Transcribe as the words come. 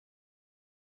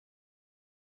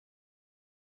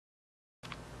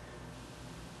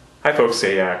Hi folks,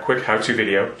 a quick how-to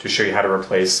video to show you how to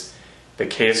replace the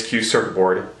KSQ circuit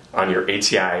board on your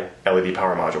ATI LED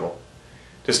power module.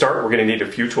 To start, we're going to need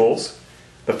a few tools.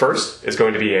 The first is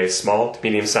going to be a small to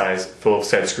medium-sized Phillips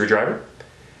head screwdriver.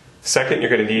 Second, you're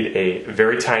going to need a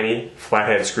very tiny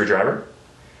flathead screwdriver.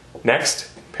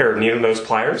 Next, a pair of needle nose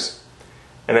pliers.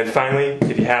 And then finally,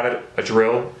 if you have it, a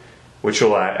drill, which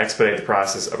will expedite the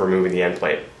process of removing the end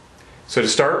plate. So to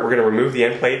start, we're going to remove the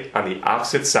end plate on the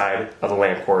opposite side of the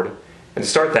lamp cord. And to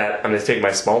start that, I'm going to take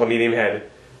my small to medium head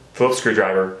Phillips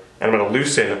screwdriver and I'm going to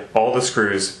loosen all the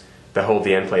screws that hold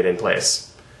the end plate in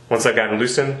place. Once I've gotten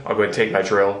loosened, I'll go ahead and take my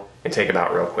drill and take them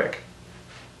out real quick.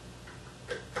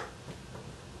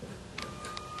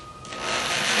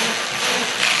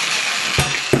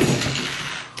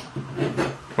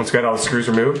 Once you've got all the screws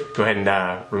removed, go ahead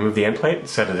and remove the end plate and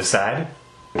set it aside.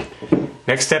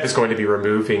 Next step is going to be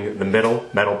removing the middle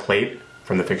metal plate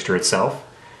from the fixture itself.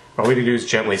 All we need to do is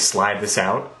gently slide this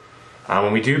out.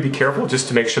 When we do, be careful just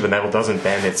to make sure the metal doesn't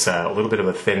bend. It's a little bit of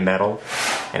a thin metal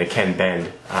and it can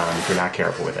bend if you're not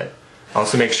careful with it.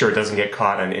 Also make sure it doesn't get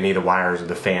caught on any of the wires or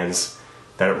the fans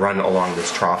that run along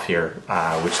this trough here,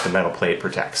 which the metal plate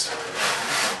protects.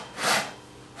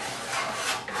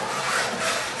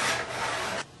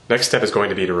 Next step is going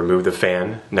to be to remove the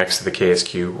fan next to the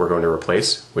KSQ we're going to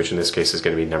replace, which in this case is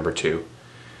going to be number 2.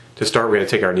 To start, we're going to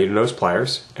take our needle nose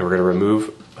pliers and we're going to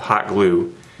remove hot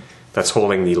glue that's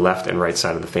holding the left and right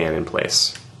side of the fan in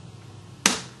place.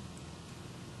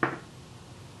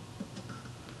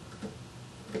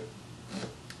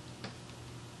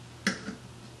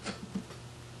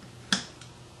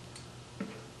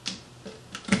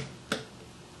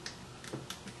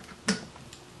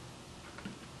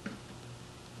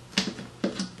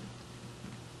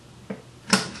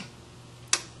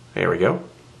 There we go.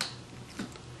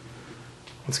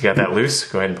 Once you got that loose,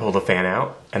 go ahead and pull the fan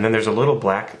out. And then there's a little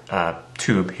black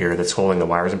tube here that's holding the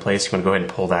wires in place. You want to go ahead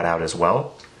and pull that out as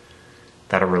well.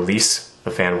 That'll release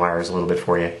the fan wires a little bit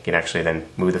for you. You can actually then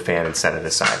move the fan and set it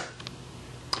aside.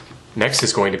 Next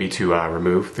is going to be to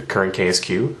remove the current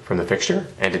KSQ from the fixture.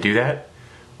 And to do that,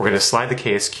 we're going to slide the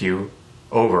KSQ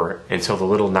over until the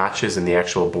little notches in the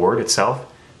actual board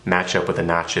itself match up with the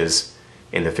notches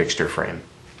in the fixture frame.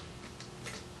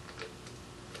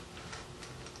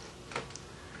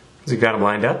 Once you've got them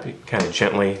lined up, you can kind of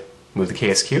gently move the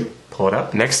KSQ, pull it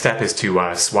up. Next step is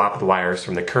to swap the wires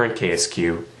from the current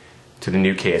KSQ to the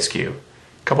new KSQ.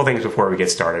 A couple things before we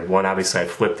get started. One, obviously I've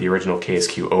flipped the original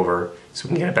KSQ over so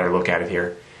we can get a better look at it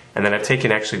here. And then I've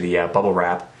taken actually the bubble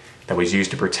wrap that was used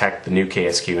to protect the new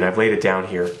KSQ and I've laid it down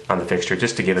here on the fixture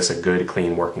just to give us a good,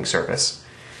 clean working surface.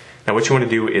 Now what you want to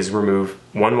do is remove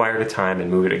one wire at a time and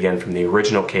move it again from the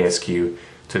original KSQ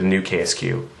to the new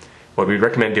KSQ. What we'd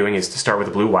recommend doing is to start with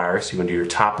the blue wire. So you want to do your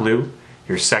top blue,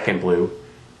 your second blue,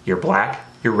 your black,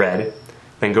 your red,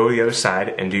 then go to the other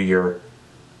side and do your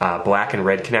black and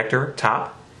red connector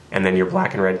top, and then your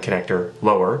black and red connector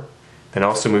lower. Then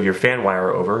also move your fan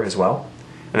wire over as well.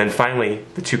 And then finally,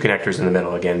 the two connectors in the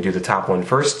middle. Again, do the top one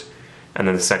first, and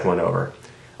then the second one over.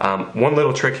 One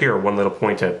little trick here, or one little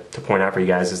point to point out for you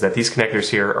guys, is that these connectors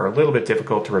here are a little bit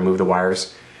difficult to remove the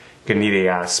wires. You're going to need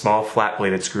a small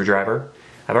flat-bladed screwdriver.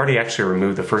 I've already actually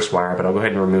removed the first wire, but I'll go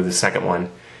ahead and remove the second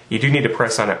one. You do need to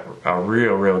press on it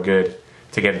real good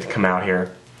to get it to come out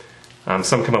here.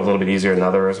 Some come out a little bit easier than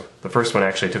others. The first one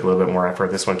actually took a little bit more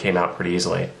effort. This one came out pretty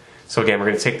easily. So again, we're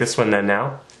going to take this one then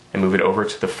now and move it over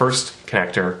to the first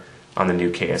connector on the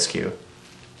new KSQ.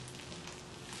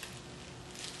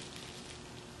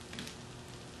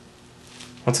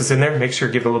 Once it's in there, make sure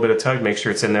give it a little bit of tug, make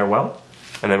sure it's in there well.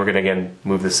 And then we're going to again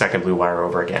move the second blue wire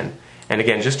over again. And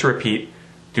again, just to repeat,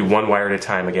 do one wire at a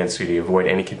time again so you avoid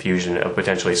any confusion of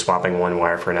potentially swapping one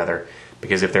wire for another,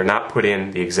 because if they're not put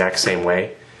in the exact same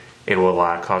way, it will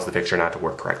cause the fixture not to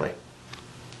work correctly.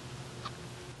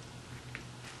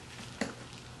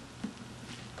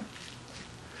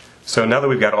 So now that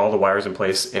we've got all the wires in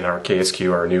place in our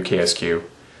KSQ, our new KSQ,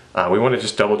 we want to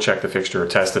just double check the fixture or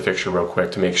test the fixture real quick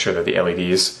to make sure that the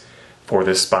LEDs for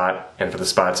this spot and for the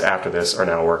spots after this are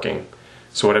now working.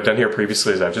 So what I've done here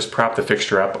previously is I've just propped the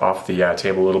fixture up off the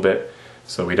table a little bit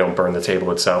so we don't burn the table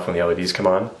itself when the LEDs come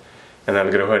on. And then I'm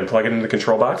going to go ahead and plug it into the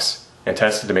control box and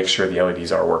test it to make sure the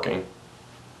LEDs are working.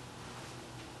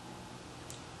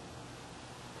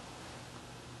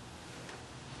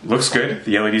 Looks good.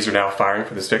 The LEDs are now firing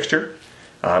for this fixture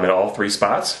in all 3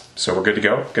 spots. So we're good to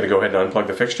go. Going to go ahead and unplug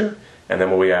the fixture and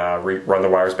then we'll run the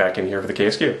wires back in here for the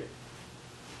KSQ.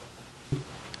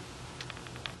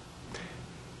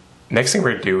 Next thing we're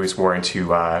going to do is we're going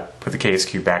to put the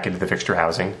KSQ back into the fixture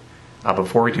housing.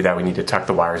 Before we do that, we need to tuck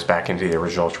the wires back into the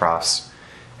original troughs.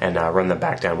 and run them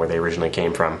back down where they originally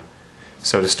came from.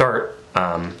 So to start,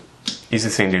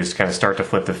 easiest thing to do is to kind of start to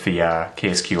flip the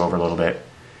KSQ over a little bit.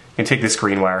 You can take this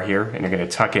green wire here and you're going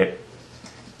to tuck it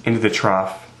into the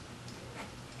trough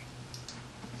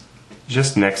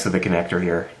just next to the connector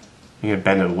here. You're going to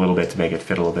bend it a little bit to make it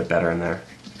fit a little bit better in there.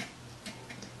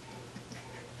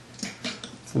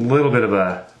 It's a little bit of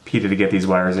a pita to get these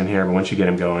wires in here, but once you get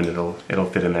them going, it'll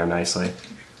fit in there nicely.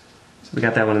 So we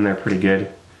got that one in there pretty good.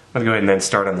 I'm going to go ahead and then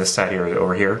start on this side here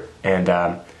over here,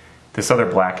 and this other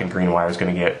black and green wire is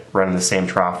going to get run in the same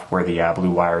trough where the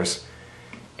blue wires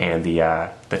and the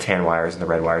tan wires and the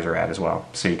red wires are at as well.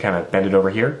 So you kind of bend it over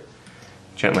here,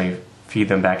 gently feed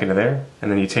them back into there, and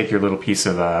then you take your little piece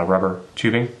of rubber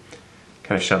tubing,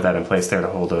 kind of shove that in place there to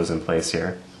hold those in place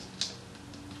here.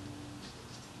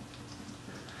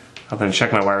 I'll then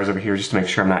check my wires over here just to make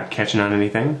sure I'm not catching on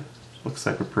anything. Looks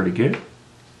like we're pretty good.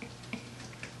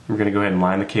 We're going to go ahead and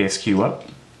line the KSQ up.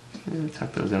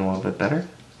 Tuck those in a little bit better.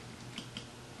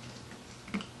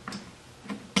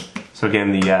 So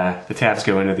again, the tabs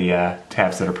go into the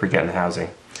tabs that are pre-cut in the housing.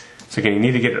 So again, you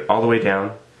need to get it all the way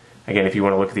down. Again, if you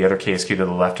want to look at the other KSQ to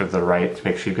the left or to the right to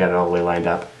make sure you've got it all the way lined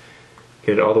up,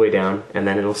 get it all the way down, and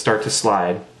then it'll start to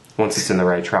slide once it's in the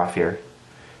right trough here.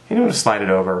 And you want to slide it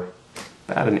over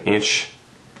about 1.5 inches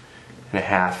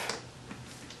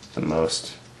at the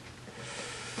most.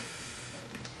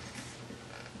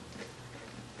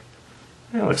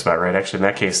 That looks about right. Actually, in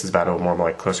that case, it's about a little more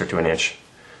like closer to 1 inch.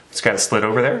 It's got a slit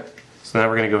over there. So now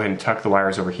we're going to go ahead and tuck the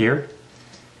wires over here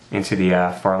into the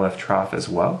far left trough as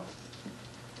well.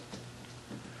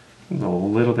 A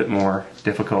little bit more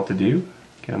difficult to do.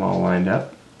 Get them all lined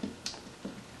up.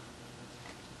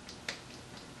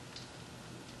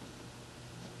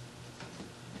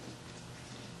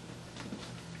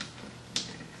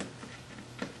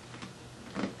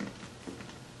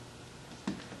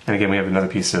 And again, we have another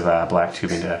piece of black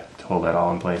tubing to hold that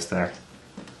all in place there.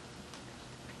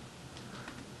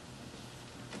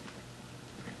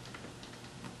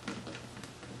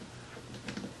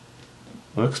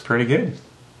 Looks pretty good.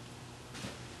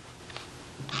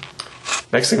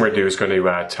 Next thing we're going to do is going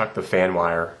to tuck the fan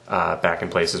wire back in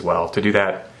place as well. To do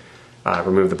that,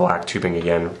 remove the black tubing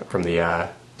again from the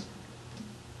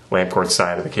lamp cord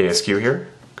side of the KSQ here.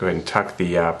 Go ahead and tuck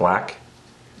the black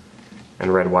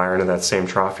and red wire into that same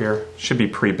trough here. Should be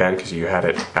pre-bent because you had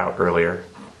it out earlier.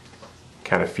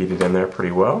 Kind of feed it in there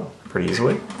pretty well, pretty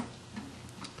easily.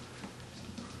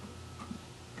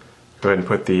 Go ahead and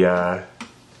put the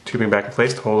tubing back in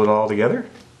place to hold it all together.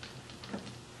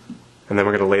 And then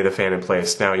we're going to lay the fan in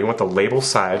place. Now you want the label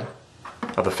side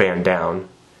of the fan down,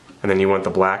 and then you want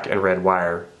the black and red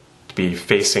wire to be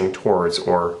facing towards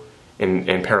or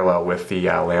in parallel with the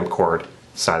lamp cord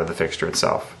side of the fixture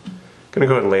itself. I'm going to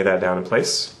go ahead and lay that down in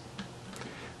place.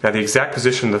 Now the exact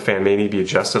position of the fan may need to be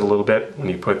adjusted a little bit when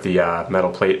you put the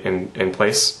metal plate in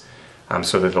place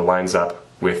so that it lines up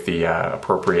with the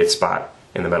appropriate spot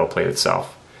in the metal plate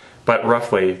itself. But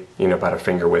roughly, about a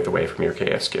finger width away from your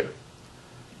KSQ.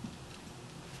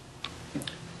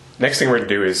 Next thing we're going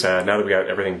to do is, now that we got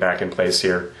everything back in place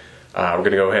here, we're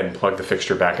going to go ahead and plug the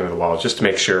fixture back into the wall just to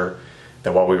make sure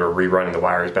that while we were rerunning the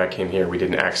wires back in here, we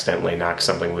didn't accidentally knock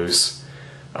something loose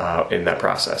in that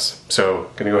process. So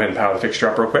I'm going to go ahead and power the fixture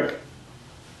up real quick.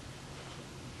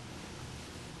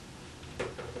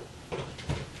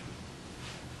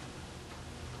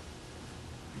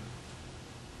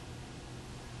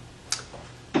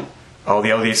 All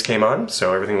the LEDs came on,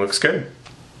 so everything looks good.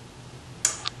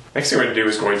 Next thing we're going to do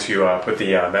is going to put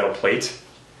the metal plate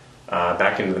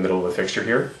back into the middle of the fixture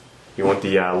here. You want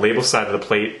the label side of the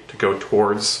plate to go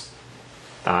towards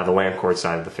the lamp cord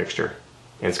side of the fixture.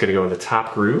 And it's going to go in the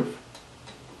top groove.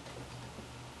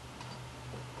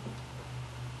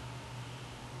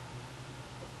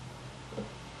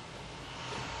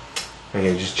 And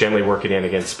you just gently work it in.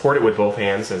 Again, support it with both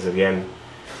hands, as again,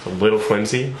 it's a little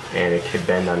flimsy and it could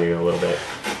bend on you a little bit.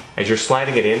 As you're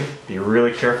sliding it in, be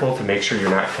really careful to make sure you're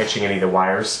not catching any of the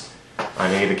wires on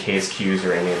any of the KSQs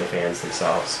or any of the fans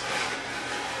themselves.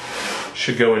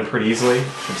 Should go in pretty easily,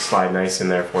 should slide nice in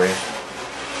there for you.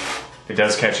 If it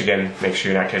does catch again, make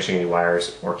sure you're not catching any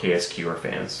wires or KSQ or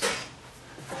fans.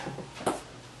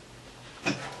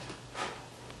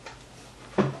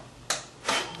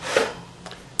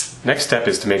 Next step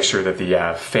is to make sure that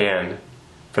the fan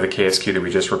for the KSQ that we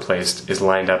just replaced is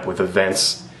lined up with the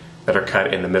vents that are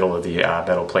cut in the middle of the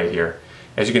metal plate here.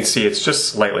 As you can see, it's just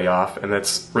slightly off, and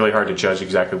that's really hard to judge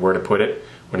exactly where to put it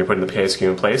when you're putting the KSQ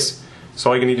in place. So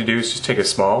all you need to do is just take a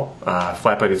small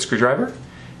flat-bladed screwdriver, and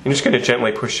you're just going to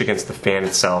gently push against the fan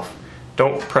itself.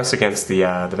 Don't press against the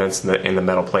vents in the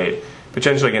metal plate, but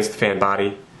gently against the fan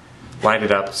body, lined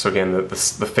it up so again the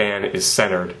fan is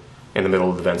centered in the middle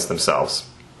of the vents themselves.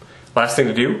 Last thing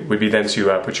to do would be then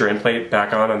to put your end plate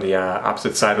back on the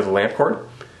opposite side of the lamp cord,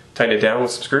 tighten it down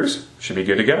with some screws, should be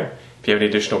good to go. If you have any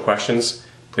additional questions,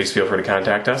 please feel free to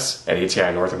contact us at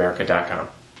ATINorthamerica.com.